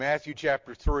Matthew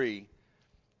chapter 3,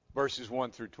 verses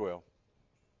 1 through 12.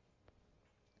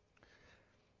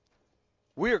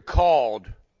 We are called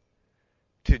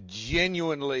to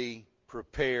genuinely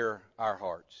prepare our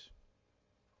hearts.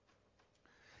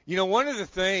 You know, one of the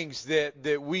things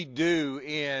that we do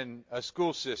in a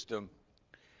school system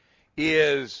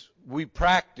is we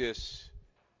practice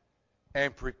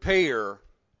and prepare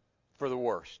for the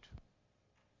worst.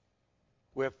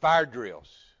 We have fire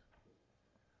drills.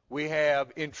 We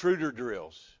have intruder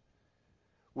drills.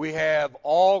 We have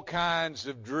all kinds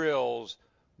of drills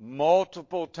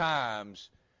multiple times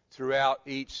throughout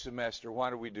each semester. Why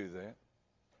do we do that?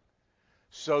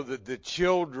 So that the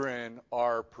children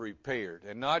are prepared.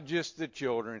 And not just the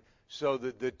children, so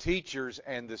that the teachers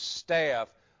and the staff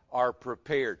are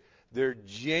prepared. They're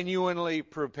genuinely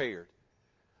prepared.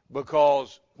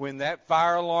 Because when that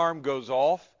fire alarm goes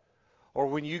off, or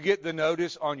when you get the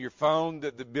notice on your phone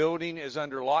that the building is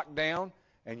under lockdown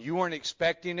and you weren't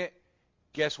expecting it,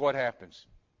 guess what happens?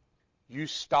 You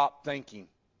stop thinking.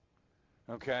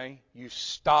 Okay? You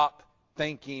stop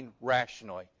thinking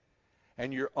rationally.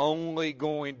 And you're only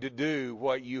going to do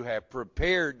what you have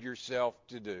prepared yourself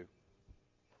to do.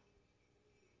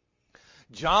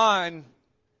 John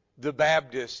the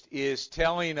Baptist is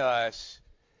telling us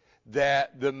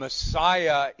that the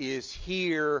Messiah is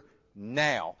here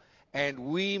now. And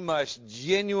we must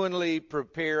genuinely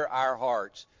prepare our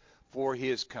hearts for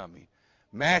his coming.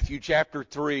 Matthew chapter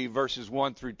 3, verses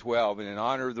 1 through 12. And in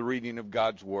honor of the reading of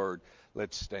God's word,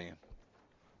 let's stand.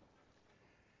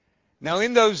 Now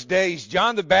in those days,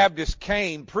 John the Baptist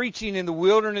came preaching in the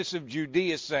wilderness of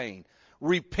Judea, saying,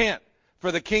 "Repent,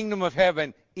 for the kingdom of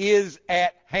heaven is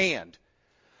at hand."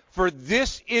 For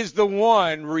this is the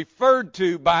one referred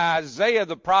to by Isaiah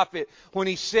the prophet when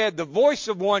he said, "The voice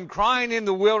of one crying in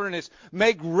the wilderness,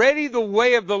 make ready the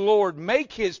way of the Lord,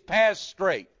 make his paths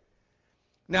straight."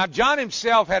 Now John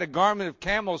himself had a garment of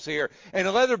camel's hair and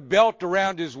a leather belt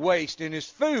around his waist, and his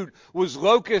food was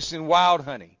locusts and wild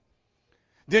honey.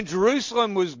 Then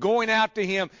Jerusalem was going out to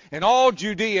him, and all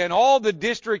Judea and all the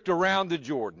district around the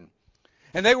Jordan.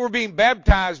 And they were being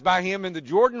baptized by him in the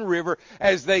Jordan River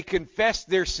as they confessed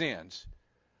their sins.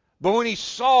 But when he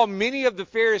saw many of the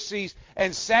Pharisees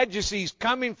and Sadducees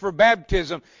coming for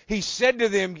baptism, he said to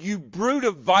them, "You brood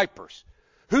of vipers,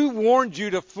 who warned you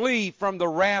to flee from the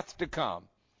wrath to come?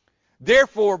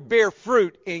 Therefore bear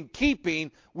fruit in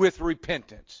keeping with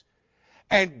repentance.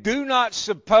 And do not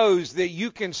suppose that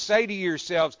you can say to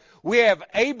yourselves, 'We have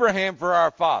Abraham for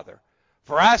our father.'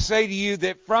 For I say to you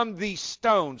that from these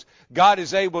stones God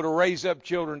is able to raise up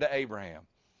children to Abraham.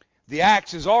 The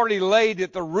axe is already laid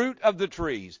at the root of the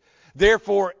trees.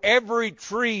 Therefore every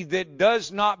tree that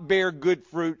does not bear good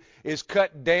fruit is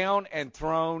cut down and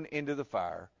thrown into the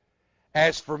fire.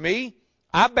 As for me,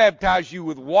 I baptize you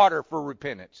with water for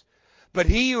repentance. But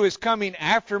he who is coming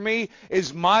after me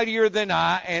is mightier than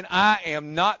I, and I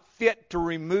am not fit to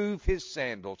remove his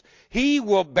sandals. He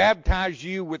will baptize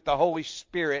you with the Holy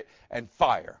Spirit and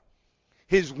fire.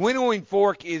 His winnowing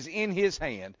fork is in his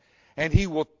hand, and he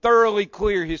will thoroughly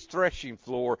clear his threshing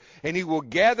floor, and he will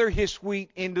gather his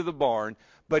wheat into the barn,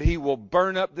 but he will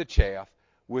burn up the chaff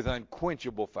with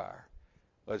unquenchable fire."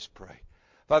 Let's pray.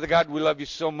 Father God, we love you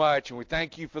so much, and we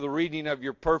thank you for the reading of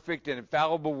your perfect and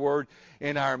infallible word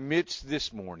in our midst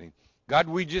this morning. God,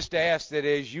 we just ask that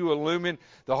as you illumine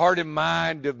the heart and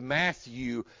mind of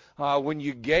Matthew, when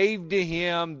you gave to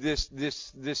him this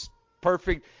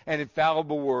perfect and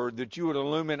infallible word, that you would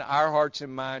illumine our hearts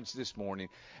and minds this morning,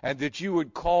 and that you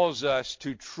would cause us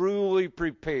to truly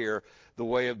prepare the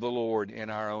way of the Lord in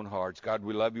our own hearts. God,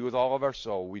 we love you with all of our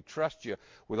soul. We trust you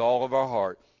with all of our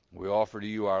heart. We offer to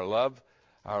you our love,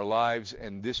 our lives,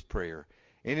 and this prayer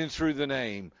in and through the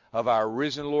name of our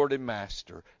risen Lord and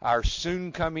Master, our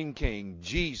soon-coming King,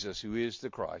 Jesus, who is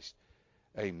the Christ.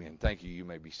 Amen. Thank you. You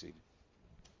may be seated.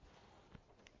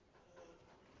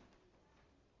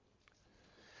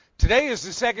 Today is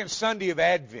the second Sunday of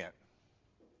Advent.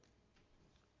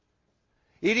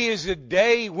 It is a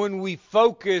day when we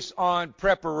focus on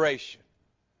preparation.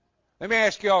 Let me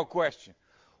ask you all a question.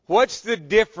 What's the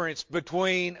difference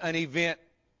between an event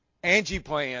Angie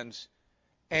plans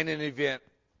and an event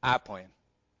I plan?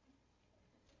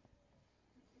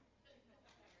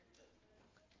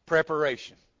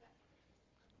 Preparation.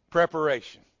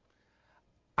 Preparation.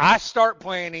 I start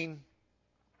planning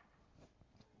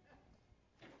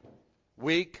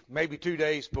week, maybe 2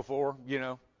 days before,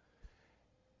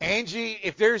 Angie,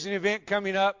 if there's an event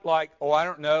coming up like, I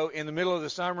don't know, in the middle of the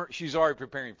summer, she's already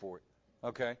preparing for it.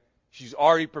 Okay? She's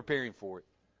already preparing for it.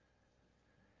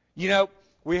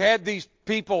 We had these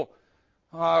people,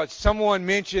 someone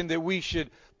mentioned that we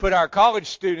should put our college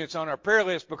students on our prayer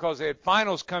list because they had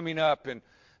finals coming up and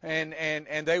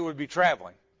they would be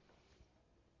traveling.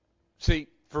 See,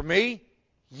 for me,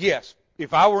 yes,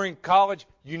 if I were in college,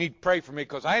 you need to pray for me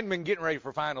because I hadn't been getting ready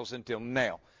for finals until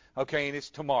now. Okay, and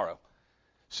it's tomorrow.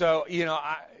 So,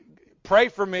 pray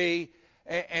for me,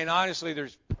 and honestly,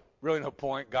 there's really no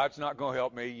point. God's not going to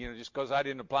help me, just because I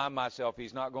didn't apply myself.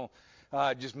 He's not going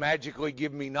to just magically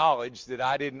give me knowledge that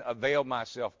I didn't avail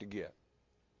myself to get.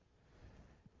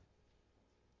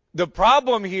 The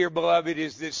problem here, beloved,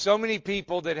 is that so many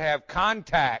people that have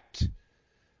contact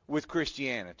with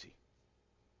Christianity,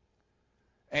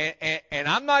 and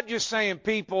I'm not just saying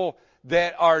people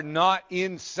that are not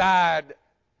inside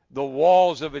the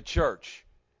walls of a church.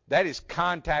 That is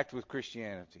contact with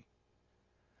Christianity.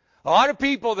 A lot of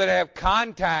people that have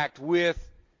contact with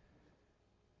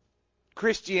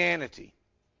Christianity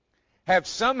have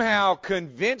somehow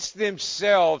convinced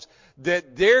themselves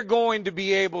that they're going to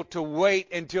be able to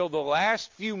wait until the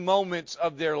last few moments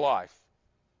of their life,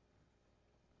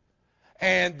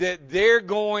 and that they're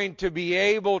going to be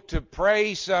able to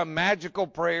pray some magical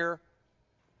prayer,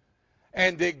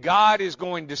 and that God is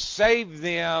going to save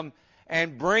them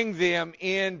and bring them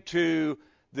into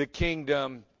the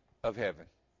kingdom of heaven,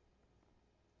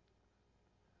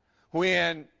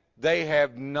 when they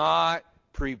have not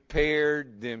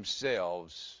prepared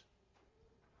themselves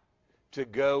to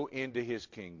go into His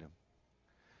kingdom.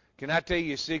 Can I tell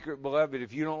you a secret, beloved?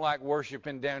 If you don't like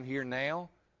worshiping down here now,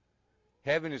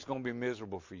 heaven is going to be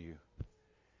miserable for you.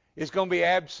 It's going to be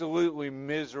absolutely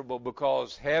miserable,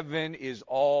 because heaven is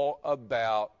all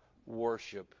about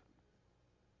worship.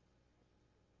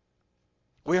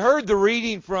 We heard the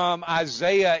reading from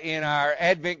Isaiah in our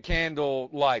Advent candle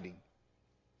lighting.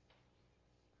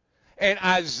 And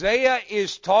Isaiah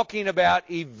is talking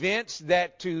about events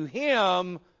that to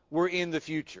him were in the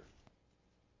future.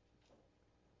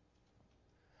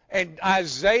 And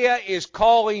Isaiah is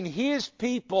calling his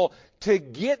people to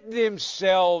get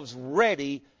themselves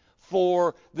ready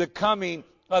for the coming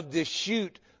of the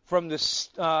shoot from the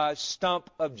stump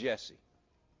of Jesse.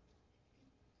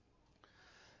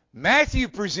 Matthew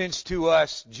presents to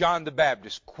us John the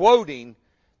Baptist quoting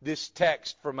this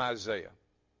text from Isaiah.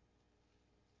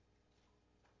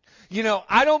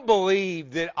 I don't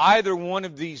believe that either one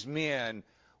of these men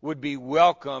would be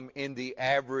welcome in the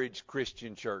average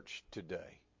Christian church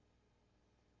today.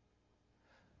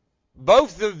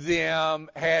 Both of them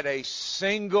had a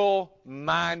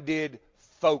single-minded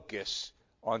focus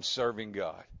on serving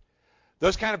God.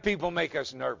 Those kind of people make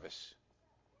us nervous.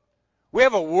 We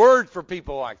have a word for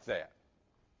people like that.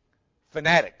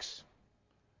 Fanatics.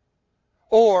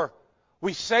 Or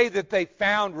we say that they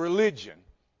found religion,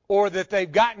 or that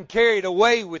they've gotten carried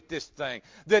away with this thing,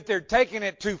 that they're taking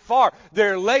it too far.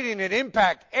 They're letting it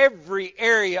impact every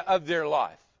area of their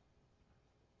life.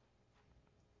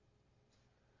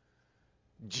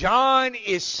 John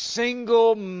is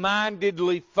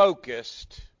single-mindedly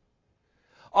focused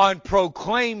on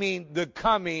proclaiming the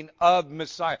coming of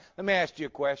Messiah. Let me ask you a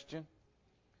question.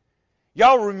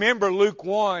 Y'all remember Luke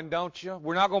 1, don't you?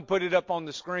 We're not going to put it up on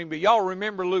the screen, but y'all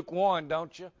remember Luke 1,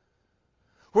 don't you?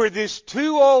 Where this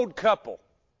two-old couple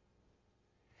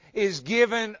is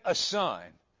given a son,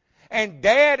 and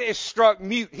dad is struck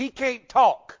mute. He can't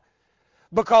talk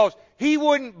because he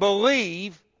wouldn't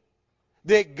believe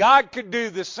that God could do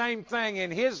the same thing in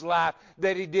his life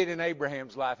that He did in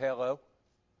Abraham's life. Hello?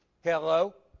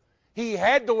 Hello? He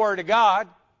had the Word of God.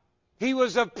 He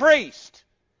was a priest.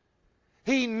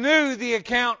 He knew the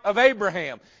account of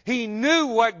Abraham. He knew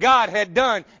what God had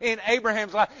done in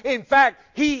Abraham's life. In fact,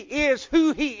 he is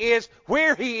who he is,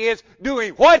 where he is,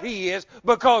 doing what he is,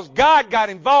 because God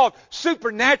got involved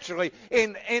supernaturally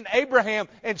in Abraham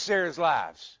and Sarah's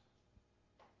lives.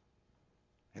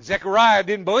 And Zechariah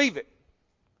didn't believe it.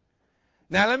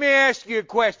 Now let me ask you a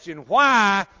question.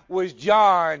 Why was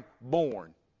John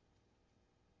born?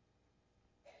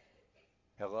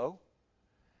 Hello?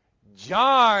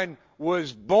 John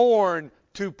was born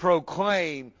to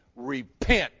proclaim,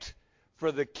 repent,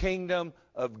 for the kingdom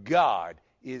of God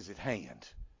is at hand.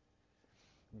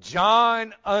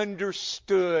 John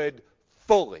understood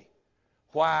fully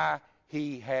why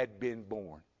he had been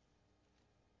born.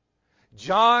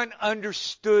 John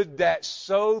understood that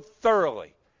so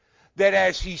thoroughly that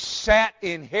as he sat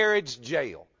in Herod's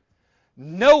jail,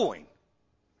 knowing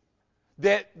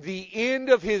that the end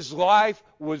of his life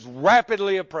was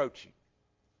rapidly approaching,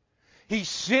 he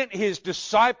sent his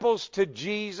disciples to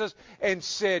Jesus and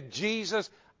said, Jesus,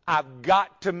 I've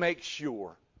got to make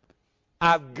sure.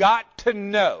 I've got to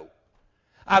know.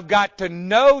 I've got to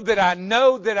know that I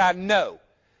know that I know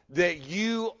that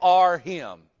you are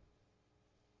Him.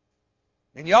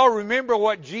 And y'all remember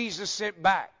what Jesus sent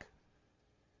back.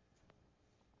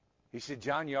 He said,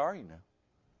 John, you already know.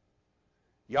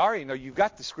 You already know. You've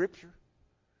got the Scripture.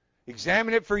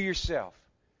 Examine it for yourself.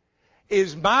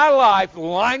 Is my life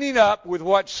lining up with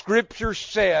what Scripture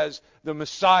says the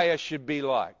Messiah should be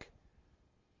like?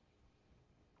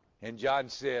 And John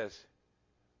says,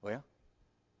 well,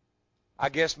 I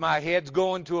guess my head's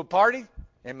going to a party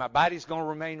and my body's going to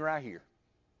remain right here.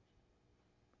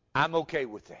 I'm okay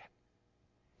with that.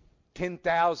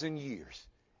 10,000 years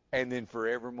and then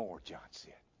forevermore, John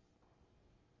said.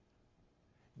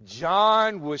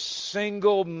 John was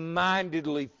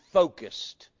single-mindedly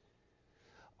focused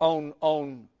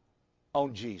on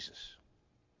Jesus.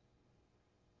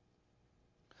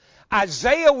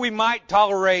 Isaiah we might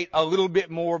tolerate a little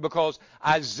bit more because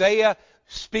Isaiah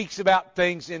speaks about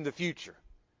things in the future.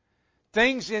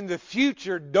 Things in the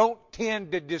future don't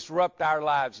tend to disrupt our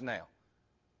lives now.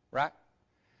 Right?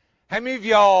 How many of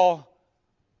y'all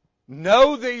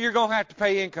know that you're going to have to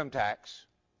pay income tax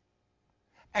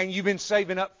and you've been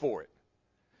saving up for it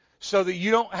so that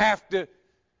you don't have to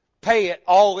pay it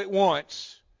all at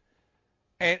once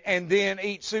and then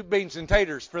eat soup, beans, and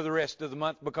taters for the rest of the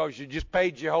month because you just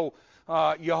paid your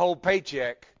whole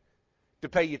paycheck to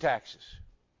pay your taxes?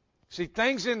 See,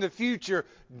 things in the future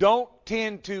don't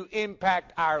tend to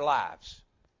impact our lives.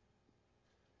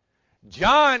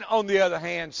 John, on the other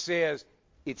hand, says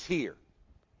it's here.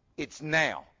 It's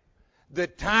now. The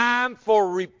time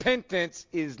for repentance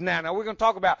is now. Now, we're going to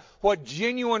talk about what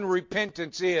genuine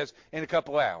repentance is in a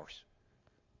couple of hours.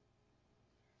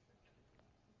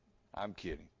 I'm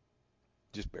kidding.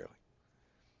 Just barely.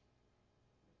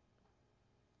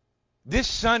 This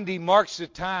Sunday marks the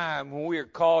time when we are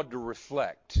called to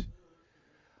reflect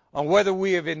on whether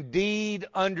we have indeed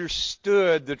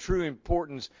understood the true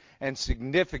importance and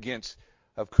significance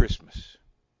of Christmas.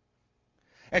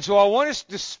 And so I want us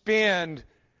to spend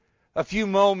a few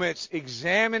moments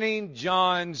examining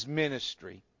John's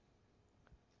ministry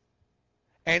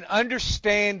and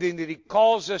understanding that he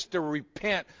calls us to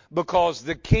repent because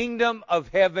the kingdom of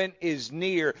heaven is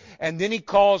near. And then he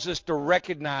calls us to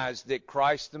recognize that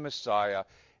Christ the Messiah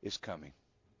is coming.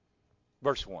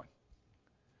 Verse 1.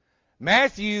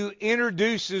 Matthew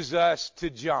introduces us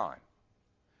to John.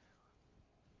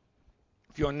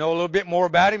 If you want to know a little bit more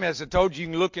about him, as I told you,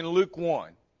 you can look in Luke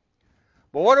 1.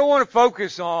 But what I want to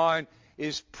focus on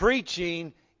is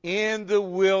preaching in the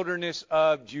wilderness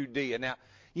of Judea. Now,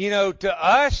 you know, to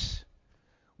us,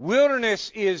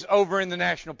 wilderness is over in the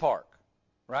national park,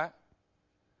 right?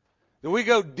 That we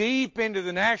go deep into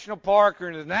the national park or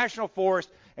into the national forest,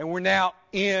 and we're now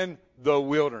in the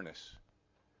wilderness.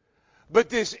 But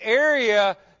this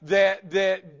area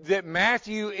that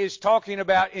Matthew is talking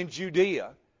about in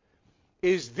Judea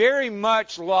is very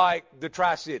much like the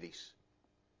Tri-Cities.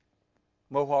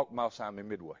 Mohawk, Mount Simon,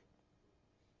 Midway.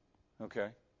 Okay?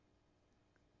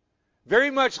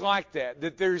 Very much like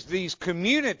that there's these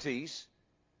communities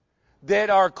that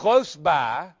are close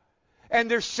by and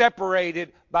they're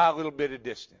separated by a little bit of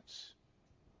distance.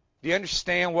 Do you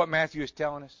understand what Matthew is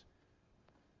telling us?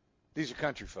 These are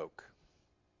country folk.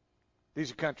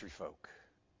 These are country folk.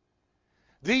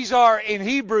 These are, in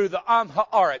Hebrew, the Am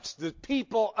Haaretz, the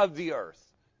people of the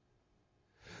earth.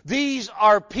 These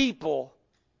are people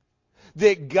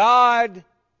that God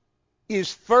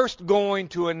is first going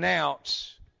to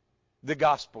announce the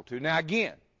gospel to. Now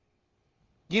again,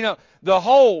 you know, the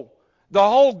whole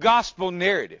gospel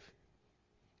narrative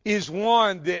is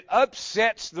one that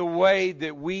upsets the way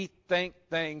that we think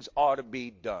things ought to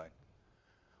be done.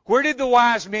 Where did the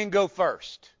wise men go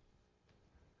first?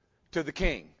 To the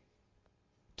king.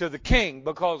 To the king,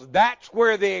 because that's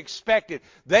where they expected.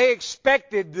 They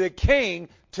expected the king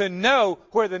to know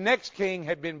where the next king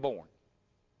had been born.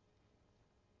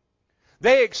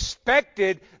 They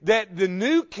expected that the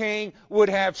new king would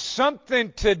have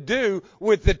something to do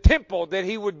with the temple, that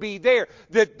he would be there.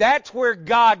 That's where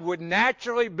God would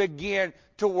naturally begin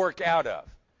to work out of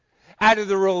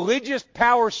the religious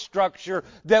power structure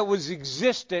that was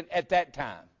existent at that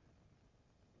time.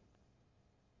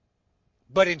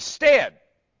 But instead,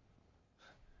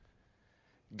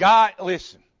 God,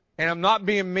 listen, and I'm not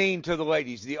being mean to the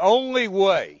ladies, the only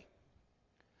way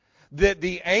that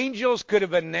the angels could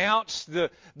have announced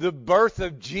the birth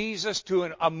of Jesus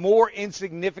to a more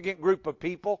insignificant group of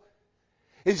people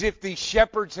is if these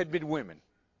shepherds had been women.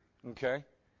 Okay?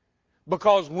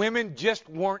 Because women just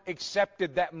weren't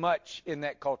accepted that much in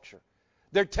that culture.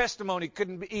 Their testimony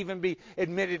couldn't even be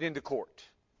admitted into court.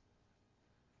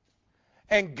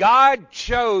 And God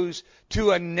chose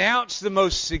to announce the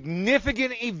most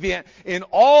significant event in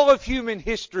all of human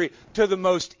history to the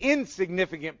most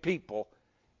insignificant people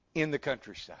in the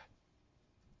countryside.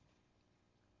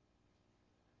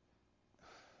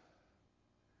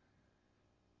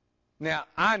 Now,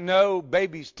 I know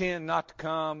babies tend not to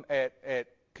come at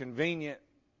convenient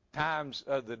times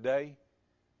of the day.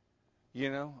 You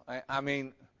know, I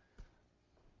mean,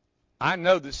 I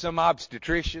know that some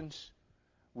obstetricians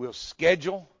will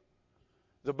schedule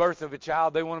the birth of a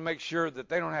child. They want to make sure that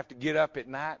they don't have to get up at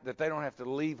night, that they don't have to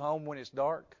leave home when it's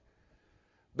dark.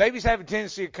 Babies have a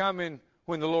tendency of coming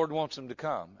when the Lord wants them to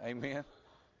come. Amen.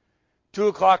 2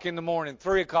 o'clock in the morning,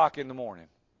 3 o'clock in the morning.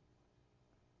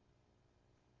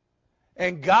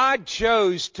 And God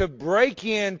chose to break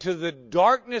into the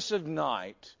darkness of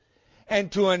night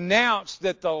and to announce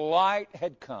that the light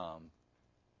had come.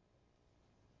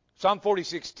 Psalm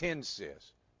 46:10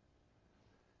 says,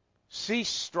 "Cease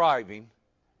striving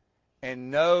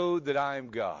and know that I am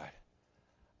God.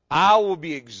 I will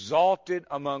be exalted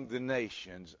among the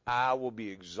nations. I will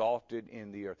be exalted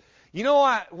in the earth." You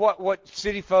know what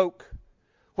city folk,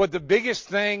 what the biggest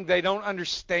thing they don't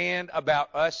understand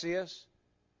about us is?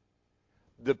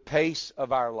 The pace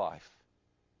of our life.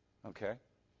 Okay?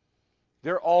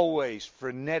 They're always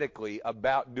frenetically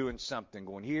about doing something,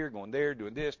 going here, going there,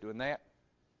 doing this, doing that.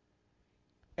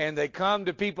 And they come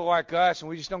to people like us, and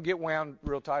we just don't get wound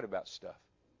real tight about stuff.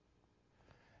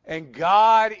 And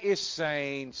God is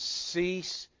saying,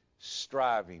 cease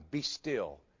striving. Be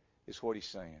still, is what he's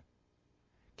saying.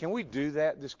 Can we do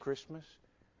that this Christmas?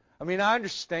 I mean, I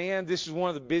understand this is one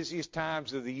of the busiest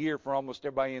times of the year for almost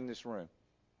everybody in this room.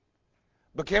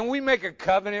 But can we make a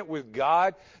covenant with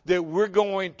God that we're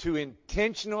going to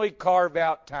intentionally carve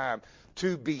out time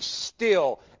to be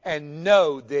still and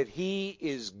know that he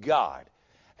is God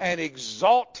and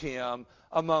exalt him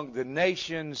among the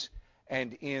nations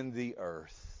and in the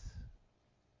earth?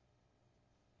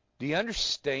 Do you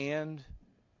understand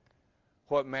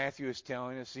what Matthew is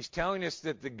telling us? He's telling us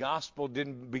that the gospel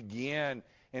didn't begin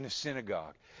in a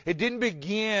synagogue. It didn't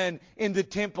begin in the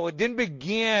temple. It didn't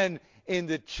begin in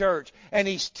the church. And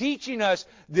he's teaching us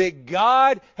that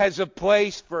God has a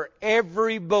place for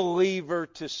every believer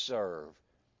to serve.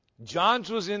 John's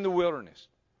was in the wilderness.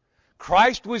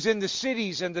 Christ was in the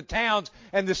cities and the towns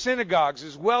and the synagogues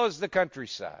as well as the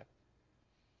countryside.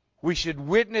 We should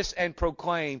witness and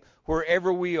proclaim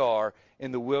wherever we are,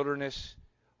 in the wilderness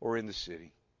or in the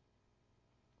city.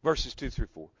 Verses 2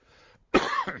 through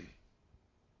 4.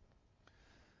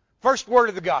 First word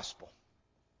of the gospel.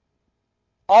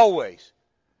 Always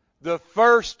the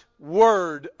first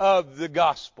word of the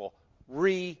gospel.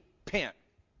 Repent.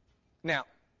 Now,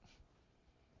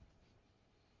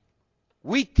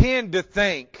 we tend to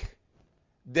think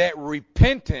that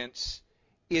repentance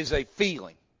is a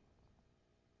feeling.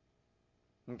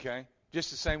 Okay? Just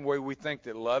the same way we think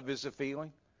that love is a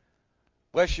feeling.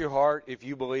 Bless your heart if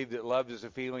you believe that love is a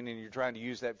feeling and you're trying to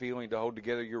use that feeling to hold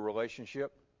together your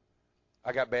relationship.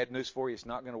 I got bad news for you. It's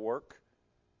not going to work.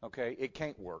 Okay? It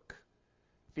can't work.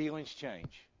 Feelings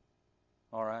change.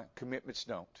 All right? Commitments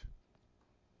don't.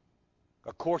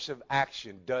 A course of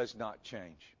action does not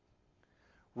change.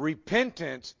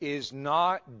 Repentance is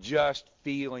not just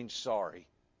feeling sorry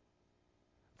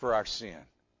for our sin.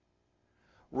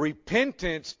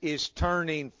 Repentance is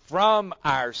turning from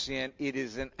our sin. It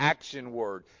is an action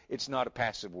word. It's not a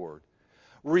passive word.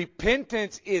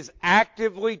 Repentance is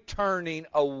actively turning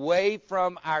away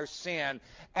from our sin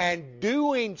and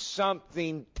doing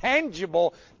something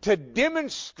tangible to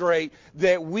demonstrate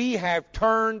that we have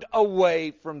turned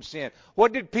away from sin.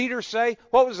 What did Peter say?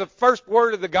 What was the first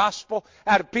word of the gospel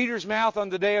out of Peter's mouth on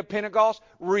the day of Pentecost?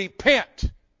 Repent.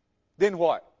 Then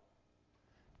what?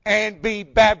 And be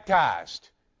baptized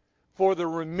for the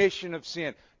remission of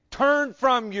sin. Turn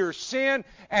from your sin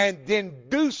and then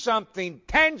do something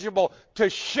tangible to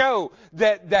show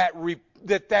that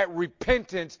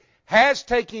repentance has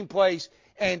taken place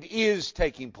and is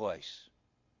taking place.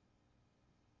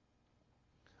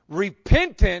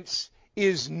 Repentance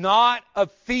is not a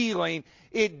feeling.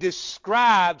 It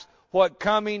describes what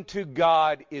coming to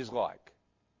God is like.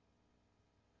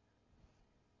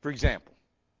 For example,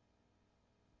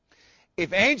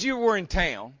 if Angie were in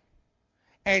town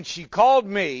and she called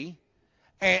me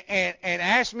and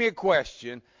asked me a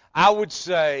question, I would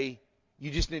say,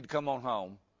 you just need to come on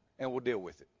home and we'll deal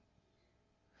with it.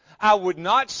 I would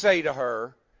not say to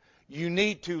her, you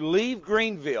need to leave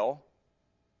Greenville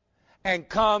and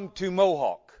come to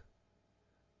Mohawk.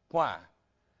 Why?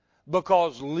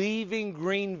 Because leaving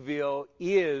Greenville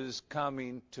is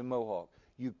coming to Mohawk.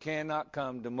 You cannot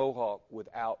come to Mohawk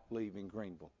without leaving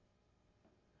Greenville.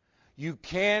 You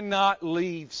cannot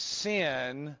leave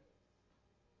sin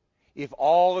if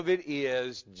all of it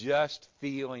is just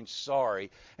feeling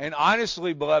sorry. And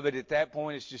honestly, beloved, at that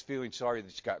point, it's just feeling sorry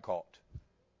that you got caught.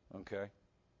 Okay?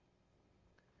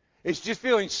 It's just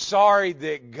feeling sorry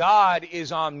that God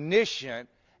is omniscient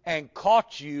and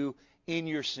caught you in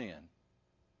your sin.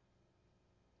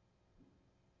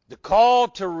 The call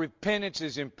to repentance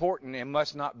is important and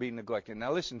must not be neglected.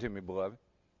 Now listen to me, beloved.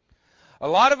 A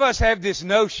lot of us have this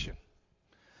notion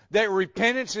that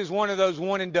repentance is one of those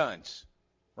one and dones,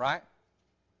 right?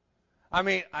 I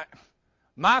mean,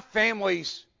 my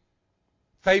family's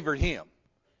favored hymn.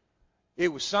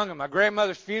 It was sung at my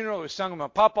grandmother's funeral. It was sung at my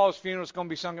papa's funeral. It's going to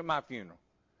be sung at my funeral.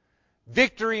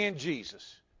 Victory in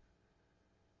Jesus.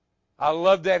 I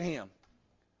love that hymn.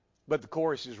 But the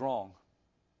chorus is wrong.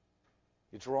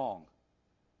 It's wrong.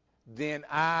 Then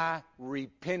I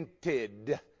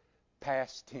repented,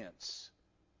 past tense,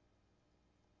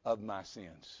 of my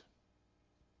sins.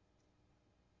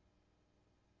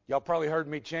 Y'all probably heard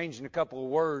me changing a couple of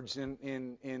words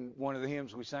in one of the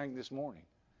hymns we sang this morning.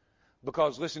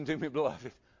 Because, listen to me,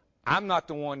 beloved, I'm not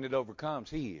the one that overcomes.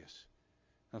 He is.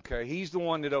 Okay? He's the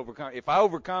one that overcomes. If I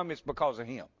overcome, it's because of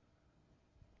him.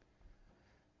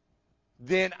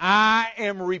 Then I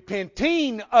am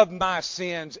repenting of my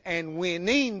sins, and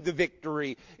winning the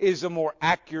victory is a more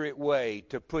accurate way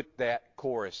to put that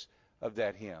chorus of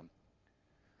that hymn.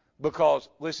 Because,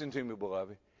 listen to me,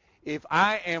 beloved, if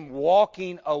I am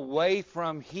walking away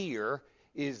from here,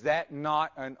 is that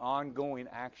not an ongoing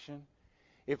action?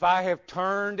 If I have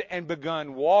turned and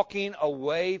begun walking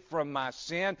away from my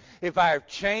sin, if I have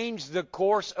changed the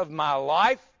course of my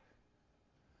life,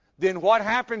 then what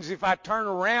happens if I turn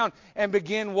around and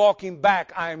begin walking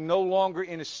back? I am no longer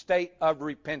in a state of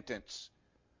repentance.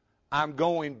 I'm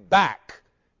going back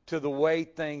to the way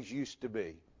things used to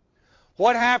be.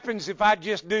 What happens if I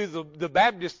just do the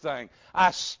Baptist thing? I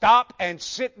stop and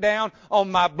sit down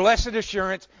on my blessed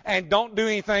assurance and don't do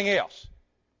anything else.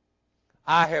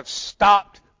 I have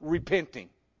stopped repenting.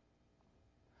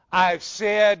 I have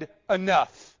said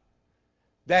enough.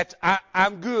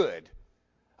 I'm good.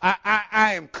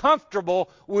 I am comfortable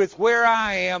with where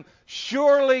I am.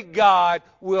 Surely God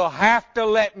will have to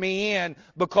let me in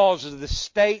because of the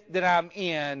state that I'm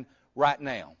in right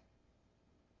now.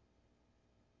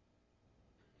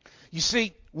 You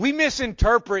see, we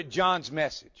misinterpret John's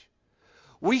message.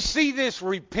 We see this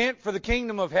repent for the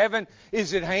kingdom of heaven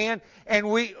is at hand, and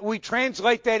we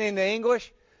translate that into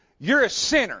English. You're a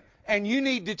sinner, and you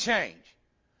need to change.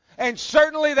 And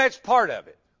certainly that's part of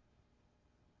it.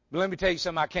 But let me tell you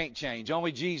something I can't change.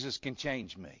 Only Jesus can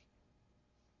change me.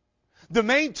 The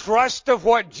main thrust of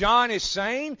what John is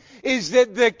saying is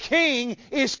that the King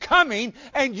is coming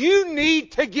and you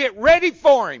need to get ready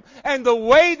for Him. And the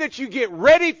way that you get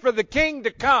ready for the King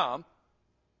to come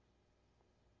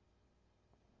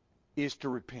is to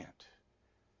repent.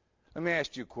 Let me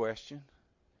ask you a question.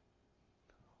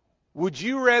 Would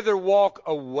you rather walk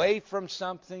away from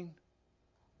something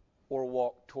or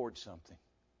walk towards something?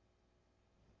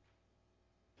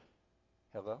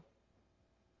 Hello?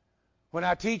 When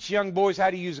I teach young boys how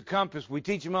to use a compass, we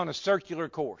teach them on a circular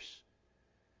course.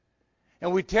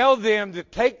 And we tell them to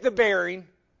take the bearing,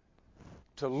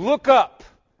 to look up,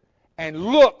 and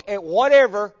look at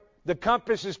whatever the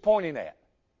compass is pointing at,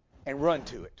 and run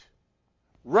to it.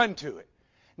 Run to it.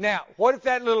 Now, what if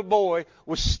that little boy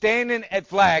was standing at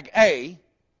flag A,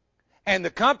 and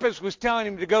the compass was telling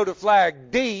him to go to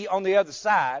flag D on the other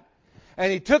side,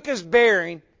 and he took his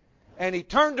bearing, and he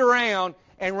turned around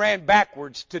and ran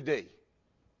backwards to D?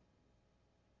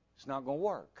 It's not going to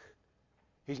work.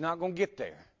 He's not going to get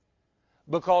there.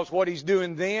 Because what he's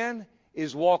doing then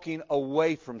is walking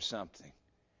away from something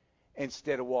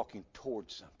instead of walking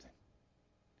towards something.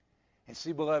 And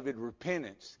see, beloved,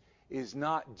 repentance is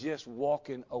not just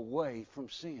walking away from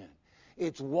sin.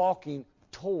 It's walking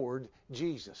toward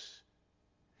Jesus.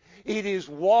 It is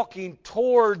walking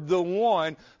toward the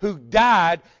one who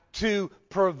died to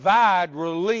provide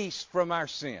release from our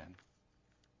sin.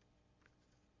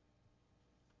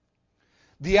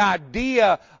 The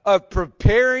idea of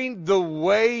preparing the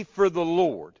way for the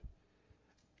Lord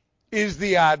is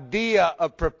the idea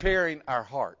of preparing our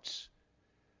hearts.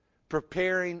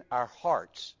 Preparing our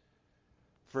hearts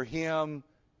for Him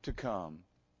to come.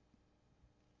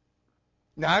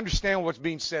 Now, I understand what's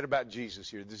being said about Jesus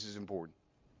here. This is important.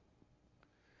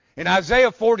 In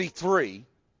Isaiah 43,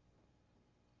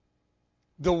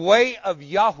 the way of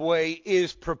Yahweh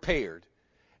is prepared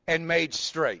and made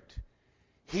straight.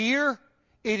 Here,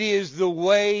 it is the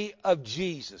way of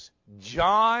Jesus.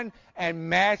 John and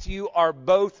Matthew are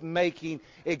both making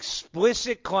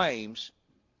explicit claims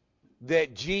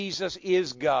that Jesus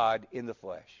is God in the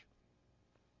flesh.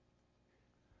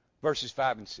 verses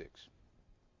 5 and 6.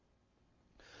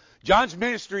 John's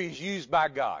ministry is used by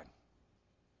God.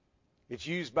 It's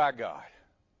used by God.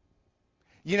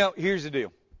 You know, here's the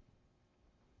deal.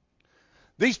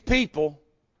 These people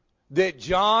that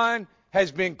John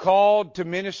has been called to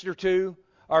minister to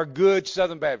are good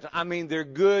Southern Baptists. I mean, they're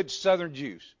good Southern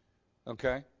Jews.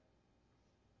 Okay?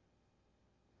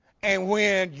 And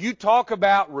when you talk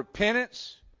about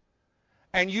repentance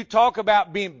and you talk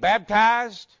about being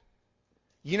baptized,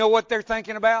 you know what they're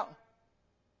thinking about?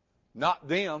 Not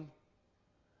them.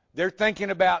 They're thinking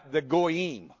about the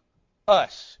Goyim,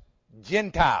 us,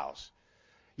 Gentiles.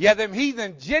 Yeah, them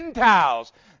heathen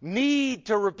Gentiles need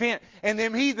to repent. And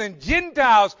them heathen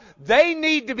Gentiles, they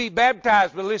need to be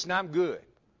baptized. But listen, I'm good.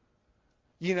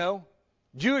 You know,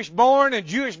 Jewish born and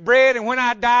Jewish bred, and when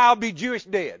I die, I'll be Jewish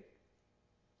dead.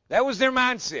 That was their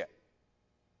mindset.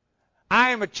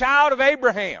 I am a child of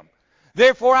Abraham.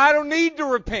 Therefore, I don't need to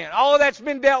repent. All of that's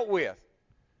been dealt with.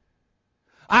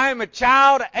 I am a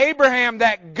child of Abraham.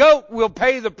 That goat will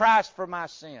pay the price for my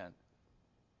sin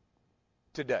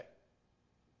today.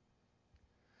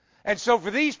 And so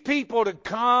for these people to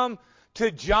come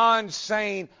to John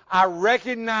saying, I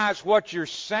recognize what you're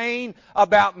saying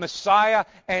about Messiah,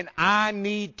 and I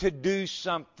need to do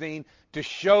something to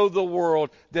show the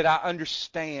world that I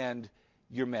understand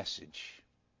your message.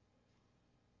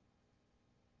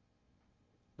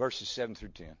 Verses 7 through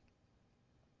 10.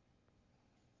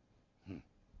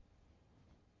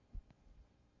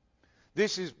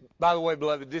 This is, by the way,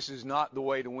 beloved, this is not the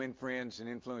way to win friends and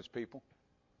influence people.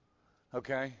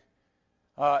 Okay?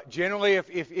 Generally,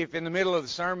 if in the middle of the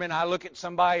sermon I look at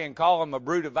somebody and call them a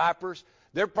brood of vipers,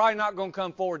 they're probably not going to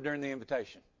come forward during the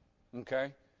invitation.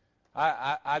 Okay?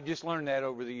 I've just learned that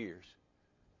over the years.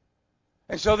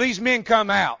 And so these men come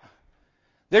out.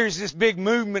 There's this big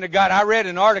movement of God. I read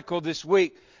an article this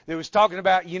week that was talking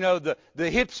about, you know, the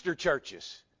hipster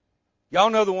churches. Y'all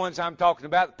know the ones I'm talking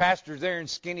about. The pastor's there in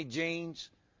skinny jeans.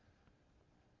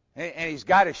 And he's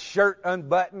got his shirt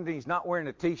unbuttoned. And he's not wearing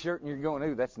a T-shirt. And you're going,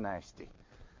 ooh, that's nasty.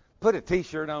 Put a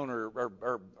T-shirt on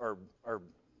or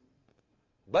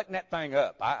button that thing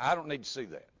up. I don't need to see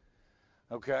that.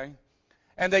 Okay?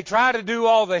 And they try to do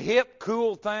all the hip,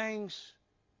 cool things.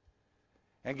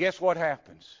 And guess what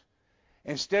happens?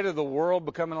 Instead of the world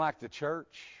becoming like the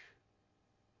church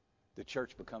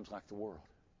becomes like the world.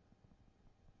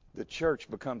 The church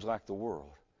becomes like the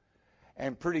world.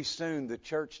 And pretty soon the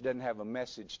church doesn't have a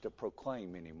message to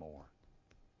proclaim anymore.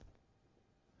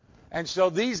 And so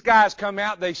these guys come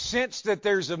out, they sense that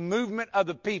there's a movement of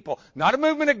the people. Not a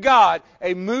movement of God,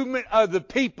 a movement of the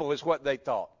people is what they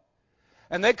thought.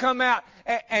 And they come out,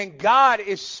 and God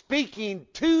is speaking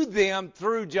to them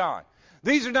through John.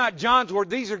 These are not John's words,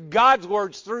 these are God's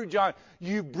words through John.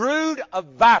 You brood of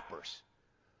vipers.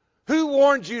 Who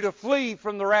warned you to flee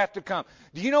from the wrath to come?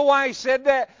 Do you know why he said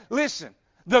that? Listen,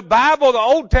 the Bible, the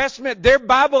Old Testament, their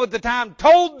Bible at the time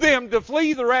told them to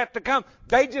flee the wrath to come.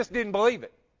 They just didn't believe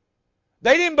it.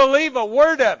 They didn't believe a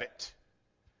word of it.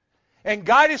 And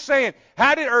God is saying,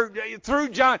 through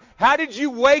John, how did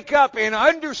you wake up and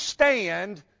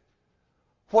understand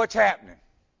what's happening?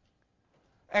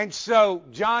 And so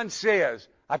John says,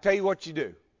 I tell you what you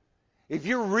do. If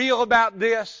you're real about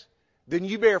this, then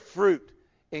you bear fruit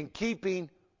in keeping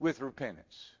with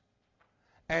repentance.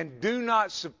 And do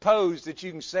not suppose that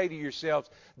you can say to yourselves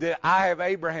that I have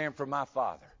Abraham for my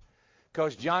father.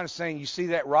 Because John is saying, you see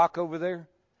that rock over there?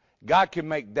 God can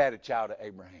make that a child of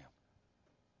Abraham.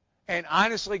 And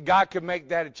honestly, God can make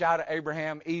that a child of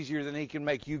Abraham easier than he can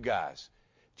make you guys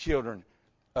children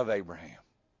of Abraham.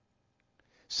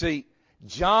 See,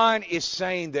 John is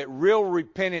saying that real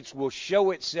repentance will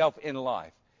show itself in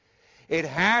life. It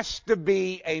has to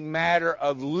be a matter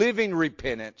of living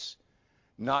repentance,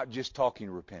 not just talking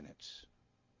repentance.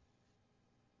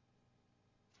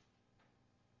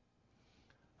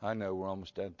 I know we're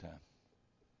almost out of time.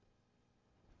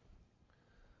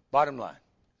 Bottom line,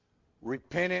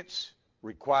 repentance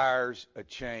requires a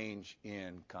change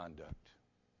in conduct.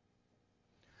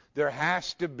 There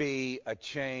has to be a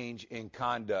change in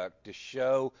conduct to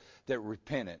show that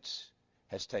repentance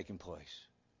has taken place.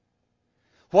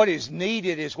 What is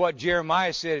needed is what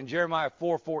Jeremiah said in Jeremiah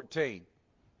 4:14,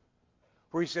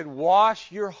 where he said,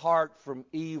 wash your heart from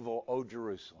evil, O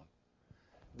Jerusalem,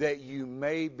 that you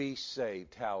may be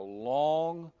saved. How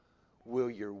long will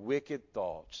your wicked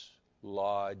thoughts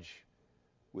lodge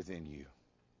within you?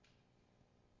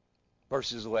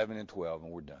 Verses 11 and 12,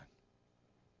 and we're done.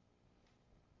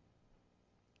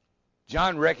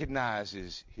 John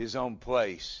recognizes his own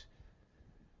place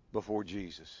before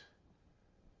Jesus.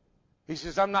 He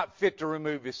says, I'm not fit to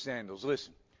remove his sandals.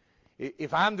 Listen,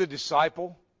 if I'm the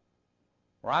disciple,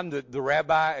 or I'm the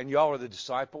rabbi and y'all are the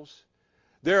disciples,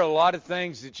 there are a lot of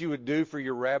things that you would do for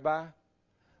your rabbi,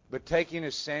 but taking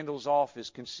his sandals off is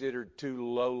considered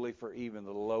too lowly for even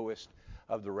the lowest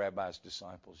of the rabbi's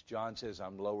disciples. John says,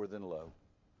 I'm lower than low.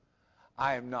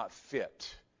 I am not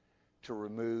fit to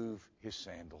remove his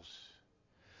sandals.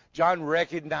 John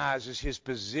recognizes his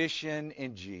position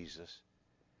in Jesus.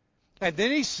 And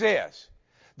then he says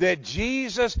that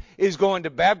Jesus is going to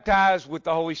baptize with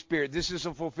the Holy Spirit. This is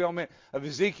a fulfillment of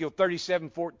Ezekiel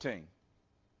 37:14.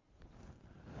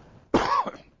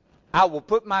 I will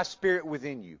put my Spirit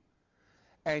within you,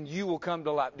 and you will come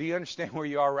to life. Do you understand where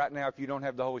you are right now if you don't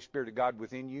have the Holy Spirit of God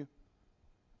within you?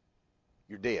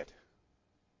 You're dead.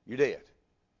 You're dead.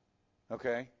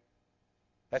 Okay?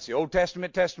 That's the Old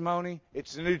Testament testimony.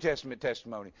 It's the New Testament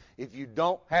testimony. If you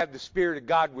don't have the Spirit of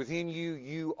God within you,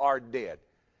 you are dead.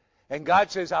 And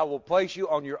God says, I will place you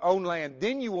on your own land.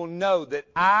 Then you will know that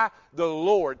I, the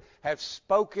Lord, have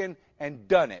spoken and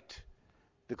done it,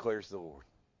 declares the Lord.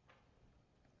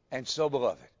 And so,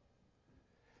 beloved,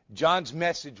 John's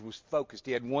message was focused.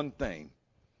 He had one thing.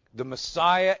 The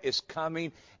Messiah is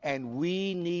coming, and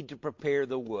we need to prepare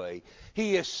the way.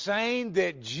 He is saying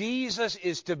that Jesus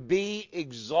is to be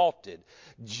exalted.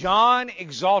 John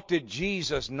exalted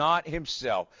Jesus, not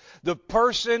himself. The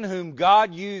person whom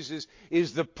God uses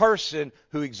is the person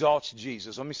who exalts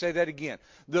Jesus. Let me say that again.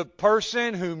 The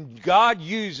person whom God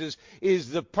uses is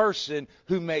the person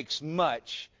who makes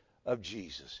much of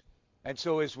Jesus. And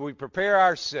so as we prepare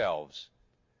ourselves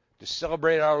to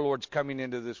celebrate our Lord's coming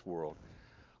into this world,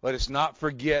 let us not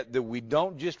forget that we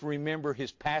don't just remember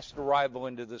his past arrival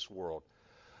into this world,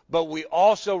 but we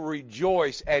also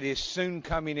rejoice at his soon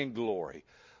coming in glory,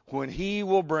 when he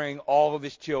will bring all of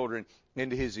his children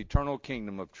into his eternal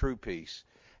kingdom of true peace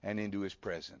and into his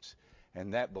presence.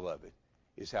 And that, beloved,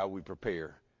 is how we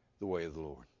prepare the way of the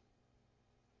Lord.